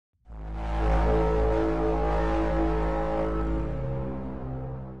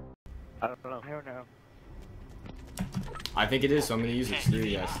I don't know. I don't know. I think it is, so I'm gonna use it. Screw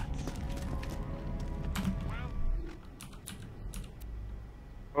you guys.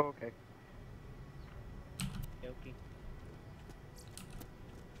 Oh, okay. Yoki.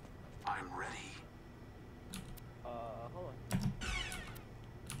 I'm ready. Hold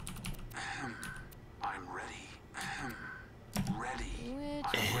on. I'm ready. Ready. Which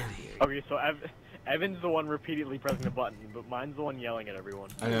I'm ready. Okay, so Evan's the one repeatedly pressing the button, but mine's the one yelling at everyone.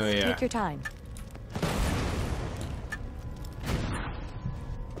 I know, yeah. Take your time.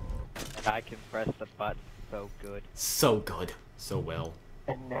 And I can press the button so good. So good. So well.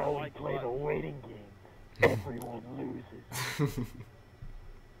 And now we play the waiting game. Everyone loses.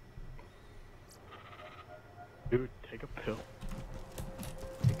 Dude, take a pill.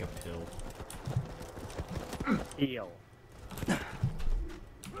 Take a pill. Heal.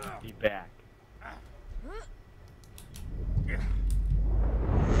 Be back.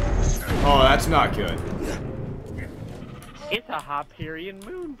 Oh, that's not good. It's a Hyperion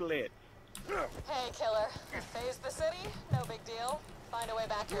moon blitz. Hey, killer. Phase the city? No big deal. Find a way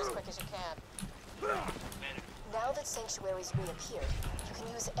back here as quick as you can. Now that Sanctuary's reappeared, you can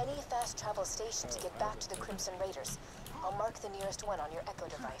use any fast travel station to get back to the Crimson Raiders. I'll mark the nearest one on your Echo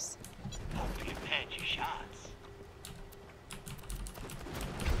device. Hope you can patch your shots.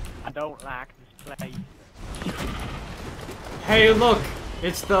 I don't like this place. Hey, look!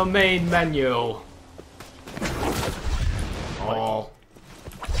 It's the main menu. Oh.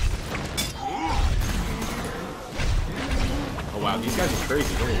 Oh wow, these guys are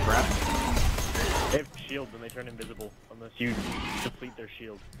crazy. Holy crap. They have shields and they turn invisible unless you deplete their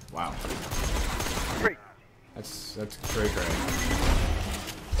shield. Wow. Great. That's cray cray.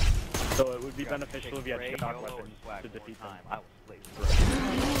 So it would be beneficial if you had shock weapons to defeat them. I will slay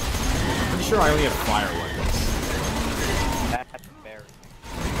Pretty sure I only have fire weapons. That's embarrassing.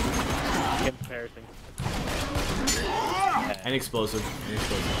 Embarrassing. And explosive. And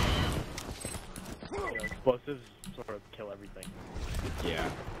explosive. You know, explosives sort of kill everything. Yeah.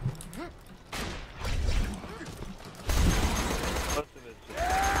 Explosive is just...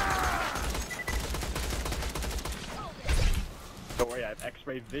 Don't worry, I have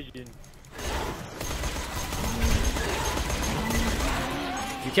X-ray vision.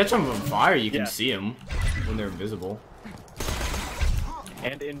 If you catch them on fire, you can Yeah. see them when they're invisible.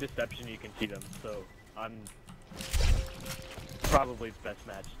 And in Deception you can see them, so I'm probably best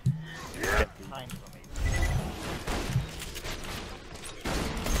matched. Time for me.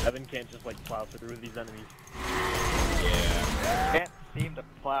 Evan can't just like plow through these enemies. Yeah. Can't seem to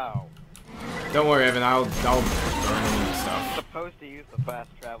plow. Don't worry, Evan. I'll burn them and stuff. Supposed to use the fast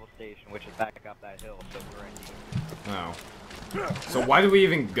travel station, which is back up that hill, so we're in deep. Oh. So why do we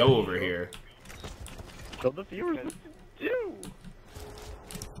even go over here? Show the viewers what to do!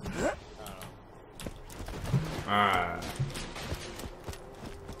 Ah.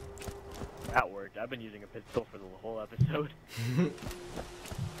 That worked. I've been using a pistol for the whole episode.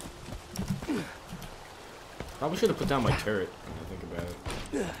 Probably should have put down my turret when I think about it.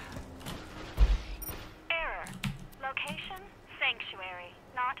 Error. Location, Sanctuary.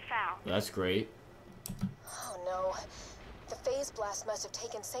 Not found. That's great. Oh no. The phase blast must have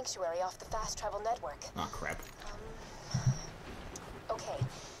taken Sanctuary off the fast travel network. Oh crap. Okay.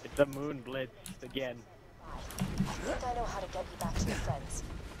 It's a moon blitz again. I think I know how to get you back to your friends.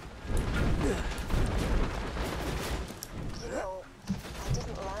 You know, I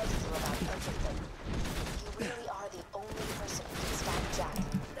didn't lie to you about everything. You really are the only person who can stop Jack.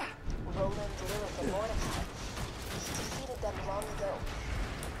 Roland, Lilith, and Mordecai. He defeated them long ago.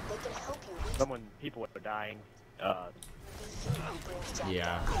 They can help you reach People are dying. the you who brings Jack Yeah.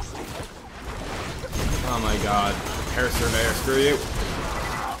 down. Oh my god. Air surveyor, screw you.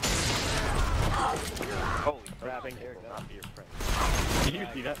 Holy crap, Grabbing there will it not goes. be your friend. Did you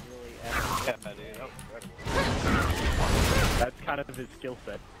see that? Really yeah, dude. Oh, incredible. That's kind of his skill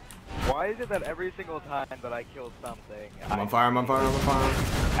set. Why is it that every single time that I kill something, I'm on fire, I'm on fire, I'm on fire.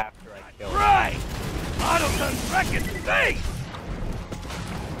 after I kill Right! Autogun wrecking space!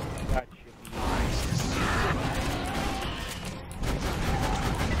 that should be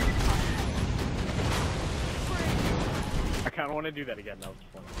I kind of want to do that again. That was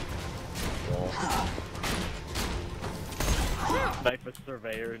fun. Knife a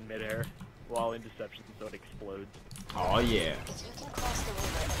surveyor in midair while in Deception so it explodes. Oh yeah. If you can cross the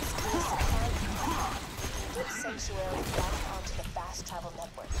river and steal supply, you can get Sanctuary back onto the fast travel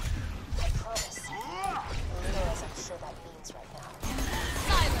network. I promise. Little as I'm sure that means right now.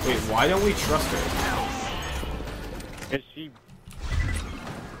 Wait, why don't we trust her? Is she...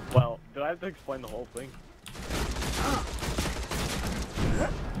 Well, do I have to explain the whole thing?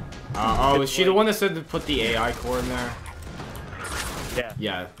 Oh, is she the one that said to put the AI core in there? Yeah.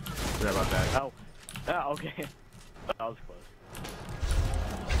 Yeah. Forgot about that. Oh. Oh, okay. That was close.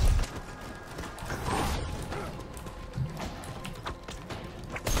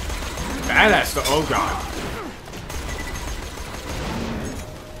 Badass. Oh god.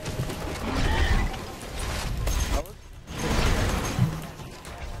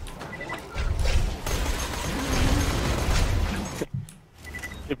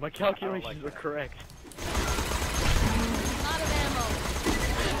 If my calculations are correct. Out of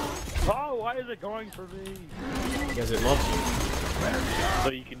ammo. Oh, why is it going for me? Because it loves you. So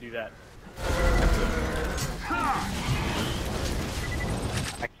you can do that.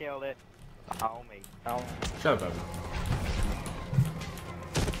 I killed it. Oh me. Oh. Shut up, Evan.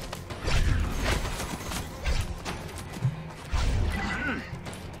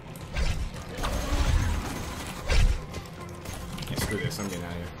 Yeah, screw this. I'm getting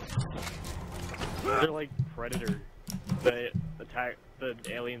out of here. They're like Predator. The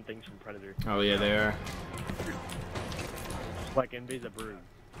alien things from Predator. Oh yeah, they are. Just like Invasive Brew.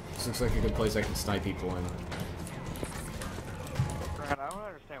 This looks like a good place I can snipe people in. Grant, I don't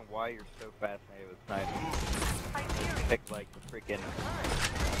understand why you're so fascinated with sniping. Pick like the freaking.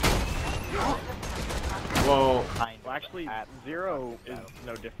 Whoa. Kind Well, of actually, at- Zero is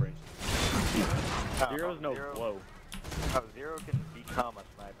no different. Zero's no Zero- blow. Oh, Zero can become a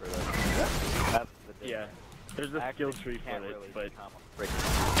sniper though. That's the difference. Yeah. There's a Actually, skill tree for can't it, really but become a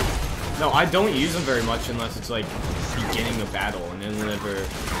freaking. No, I don't use them very much unless it's like beginning of battle, and then whenever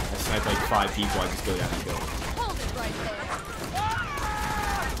I snipe like 5 people, I just go down and kill them. Hold it right there.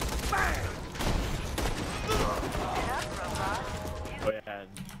 oh yeah,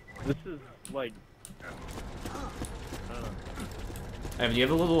 this is like. I don't know. Evan, you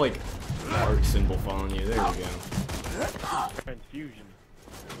have a little like heart symbol following you. There we go. Transfusion.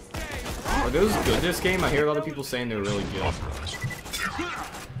 Are those good this game? I hear a lot of people saying they're really good.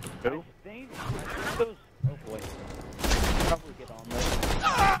 Who? Oh boy. Probably get on this.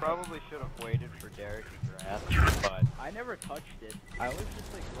 Probably should have waited for Derek and Grant, but I never touched it. I was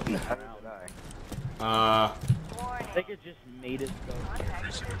just like looking how around. did I? I think it just made it so.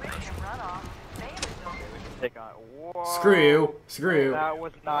 Take on. Whoa. Screw you. Screw you. That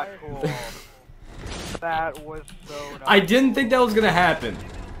was not cool. That was so not I didn't think that was gonna happen.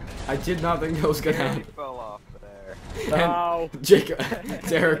 I did not think that was gonna He happen. fell off there. And Oh. Jacob,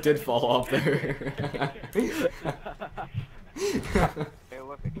 Derek did fall off there. Hey,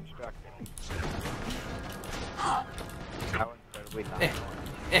 look, a constructor. How incredibly nice.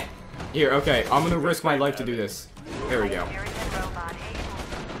 Here, okay, I'm gonna risk my life to do this. There we go.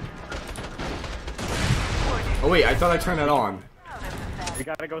 Oh wait, I thought I turned that on. We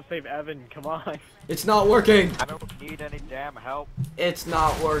gotta go save Evan. Come on. It's not working. I don't need any damn help. It's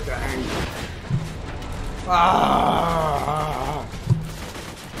not working. Ah.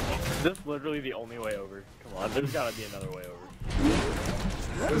 Is this literally the only way over? Come on, there's gotta be another way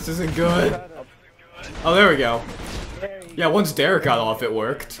over. This isn't good. Oh, there we go. Yeah, once Derek got off, it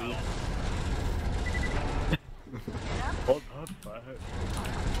worked. Hold up, fuck.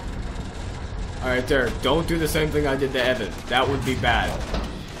 Alright, Derek, don't do the same thing I did to Evan. That would be bad.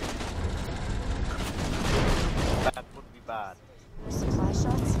 That would be bad. Supply shots?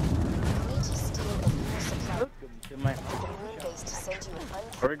 I need to steal a more supply Welcome to my moon base to send you an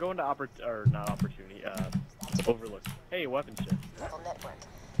Are we going to not opportunity, Overlook. Hey, weapon shift. unlevel network.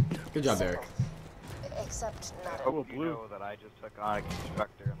 Good job, Derek. Except not Oh, a blue. You know that I just took on a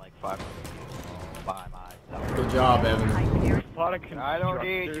constructor in like 5 minutes by myself. Good job, Evan. Spot a I don't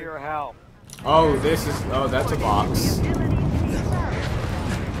need constructor. your help. Oh, this is... Oh, that's a box.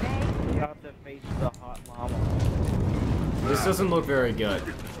 Got to face the hot llama. This doesn't look very good.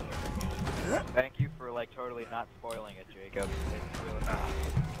 Thank you for like totally not spoiling it, Jacob. It's really not.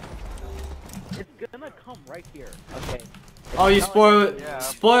 It's gonna come right here. Okay. Oh, you spoil it. Yeah.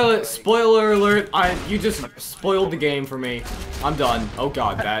 Spoil it. Spoiler alert. You just spoiled the game for me. I'm done. Oh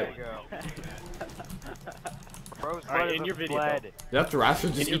god, There that... you go. Rose Alright, blood in is your a video. blood. Did I have to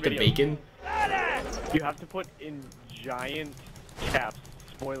Rashford just In your eat the video. bacon? You have to put in giant caps.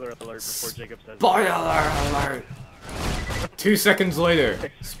 Spoiler alert before Jacob says. Spoiler alert! 2 seconds later.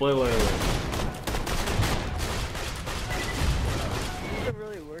 Spoiler alert. Is it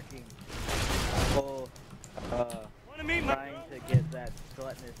really working? Well, trying to get that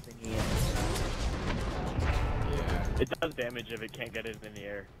gluttonous thingy in. Yeah. It does damage if it can't get it in the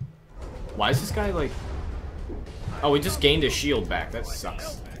air. Why is this guy like... Oh, we just gained his shield back. That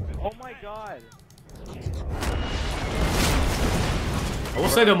sucks. Oh my god! I will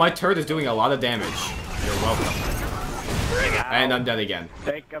say though, my turret is doing a lot of damage. You're welcome. And I'm dead again.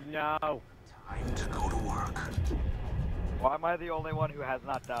 Take him now. Time to go to work. Why am I the only one who has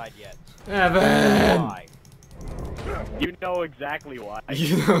not died yet? Evan! Why? You know exactly why.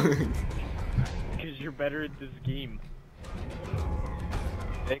 You know. Because you're better at this game.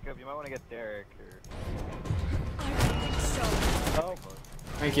 Jacob, you might want to get Derek or... Oh,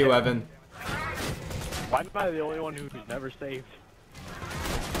 Thank you, Evan. Why am I the only one who's never saved?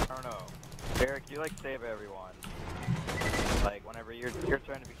 I don't know. Derek, you like save everyone. Like, whenever your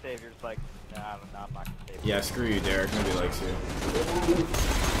turn to be saved, you're just like, nah, I'm not gonna save you. Yeah, screw you, Derek. Nobody likes you.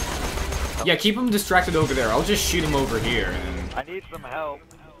 Yeah, keep him distracted over there. I'll just shoot him over here. And... I need some help,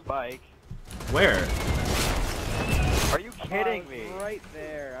 Spike. Where? Are you kidding me? I was right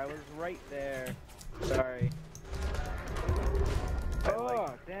there. I was right there. Sorry.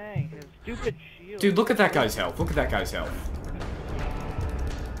 Oh, dang. His stupid shield. Dude, look at that guy's health. Look at that guy's health.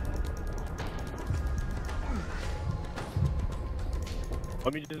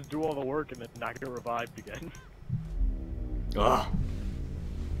 Let me just do all the work and then not get revived again. Ugh.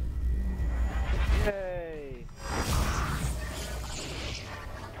 Yay.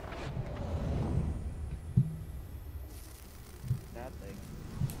 That thing.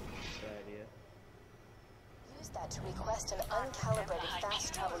 Good idea. Use that to request an uncalibrated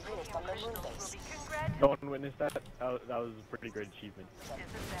fast travel unit from the moon base. No one witnessed that? That was a pretty great achievement.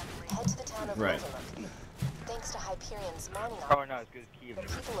 Head to the town of Right. Overlook. Thanks to Hyperion's mining Oh no, it's good as Kiev. the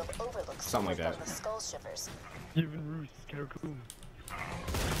people of Overlook Something like suffered that. from the skull shivers. Even Roos, Karakoom.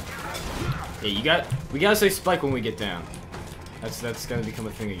 Yeah, we gotta say Spike when we get down. That's gonna become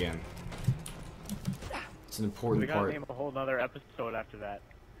a thing again. It's an We important gotta part. name a whole nother episode after that.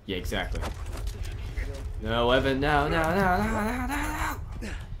 Yeah, exactly. No, Evan, no.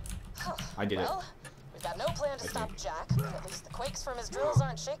 I did it. Well, we've got no plan to I stop think. Jack, but at least the quakes from his drills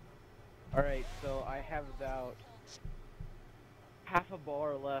aren't shaking. Alright, so I have about half a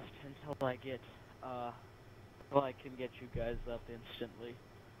bar left until I get, until I can get you guys up instantly.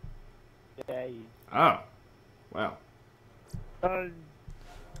 Yay. Oh. Wow.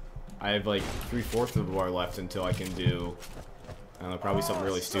 I have like 3/4 of a bar left until I can do, I don't know, probably something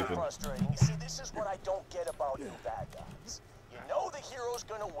really stupid. Frustrating. You see, this is what I don't get about you bad guys. You know the hero's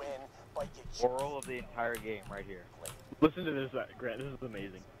gonna win, but you keep Moral of the entire game right here. Listen to this, Grant. This is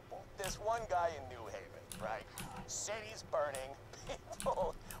amazing. this one guy in New Haven, right? City's burning,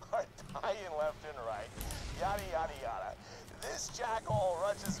 people are dying left and right, yada yada yada. This jackhole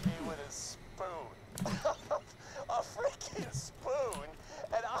rushes me with a spoon. A freaking spoon,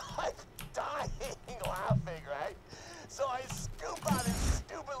 and I'm dying laughing, right? So I scoop out his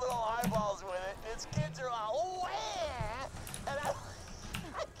stupid little eyeballs with it, and his kids are all, wah! And I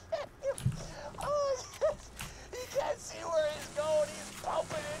can't even, oh, he can't see where he's going, he's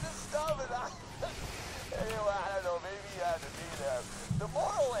bumping into stuff, and anyway, I don't know, maybe you had to be there. The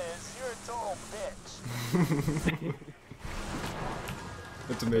moral is, you're a total bitch.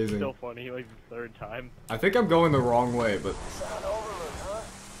 That's amazing. Still funny, like the third time. I think I'm going the wrong way, but Sound Overlook, huh?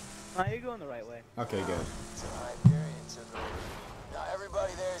 No, you're going the right way. okay, good. Time period to the... Now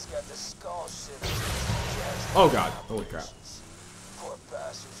everybody there's got the skull shivers. Oh god, holy crap. Poor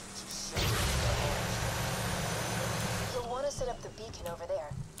bastards are too sick. You'll want to set up the beacon over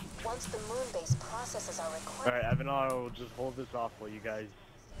there. Once the moon base processes our request, Alright, Evan, I'll just hold this off while you guys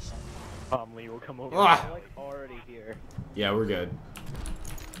calmly will come over. Ah. I'm like already here. Yeah, we're good.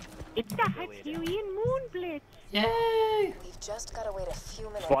 It's the Hyperion Moon Blitz. Yay! we've just got to wait a few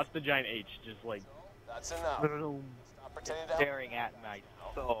minutes. Watch the giant H, just like... That's enough. Stop pretending to help. Staring at my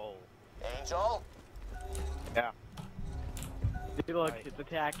soul. Angel? Yeah. See, look, it's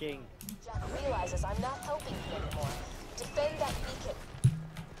attacking. Jack realizes I'm not helping you anymore. Defend that beacon.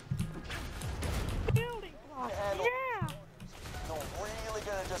 Building block. Handle. Yeah. You're really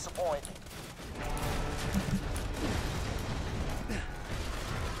gonna disappoint me.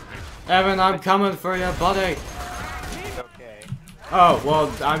 Evan, I'm coming for you, buddy. He's okay. Oh, well,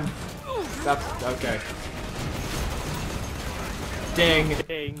 that's okay. Ding.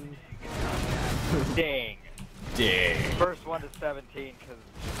 Ding. Dang. Ding. First one to 17, because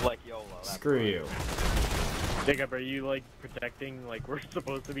it's like YOLO. That's Screw why. you. Jacob, are you, like, protecting like we're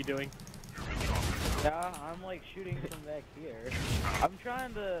supposed to be doing? Yeah, I'm like shooting from back here. I'm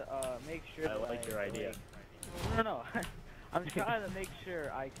trying to make sure I that like your idea. Like, no. I'm trying to make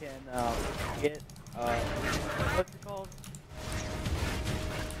sure I can get what's it called?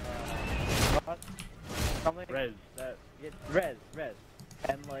 What? Something. Res. That. Get res.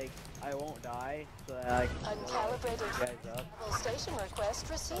 And like I won't die, so that I can blow you Uncalibrated guys up. Well, station request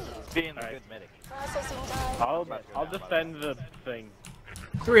received. Being a Alright. good medic. Processing time. I'll defend the thing.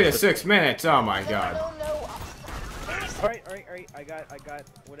 3 to 6 minutes. Oh my god. No. Alright, I got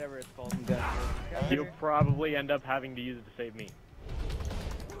whatever it's called. You'll probably end up having to use it to save me.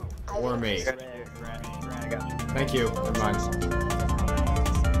 Or me. I got you. Thank you. Never mind.